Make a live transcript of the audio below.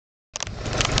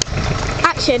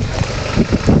action.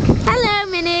 Hello,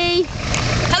 Minnie.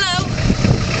 Hello.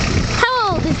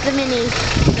 How old is the Minnie?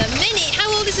 The Minnie. How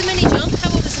old is the Minnie, John?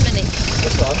 How old is the Minnie?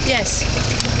 This one? Yes.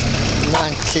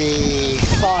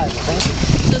 95, I think.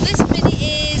 So this Minnie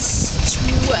is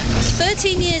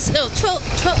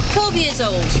 12 years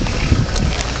old.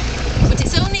 But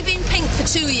it's only been pink for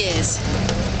 2 years.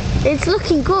 It's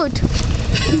looking good.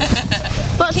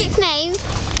 What's its name?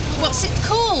 What's it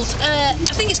called? I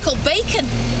think it's called Bacon.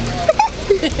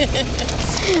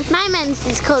 My man's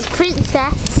is called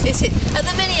Princess. Is it? At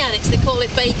the Mini Annex they call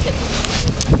it Bacon.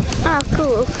 Oh,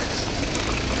 cool.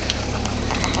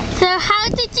 So how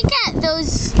did you get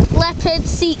those leopard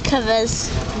seat covers?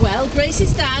 Well,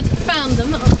 Gracie's dad found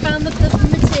them, found the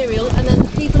material, and then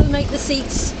the people who make the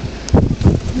seats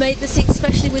made the seats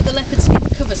especially with the leopard skin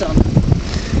covers on.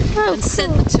 Oh, and cool.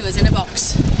 sent them to us in a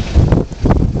box.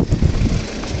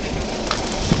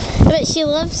 I bet she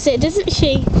loves it, doesn't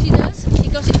she? She does. She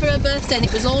got it for her birthday and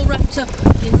it was all wrapped up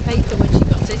in paper when she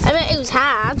got it. I bet it was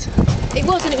hard. It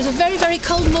was, and it was a very, very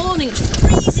cold morning. It was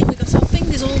freezing. We got our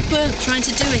fingers all burnt trying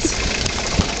to do it.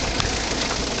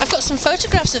 I've got some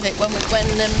photographs of it when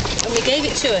we gave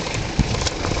it to her.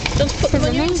 Don't put them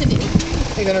on your interview.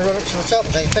 You're going to run up to the top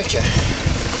and take a picture?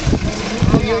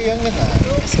 You're younger than that.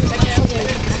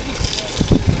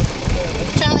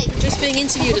 Charlie, just being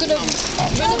interviewed at the moment.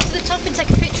 Run up to the top and take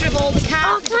a picture of all the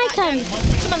cars. Oh, my turn.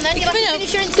 Come on then, you'll have to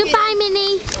finish your interview. Goodbye,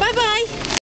 Minnie. Bye bye.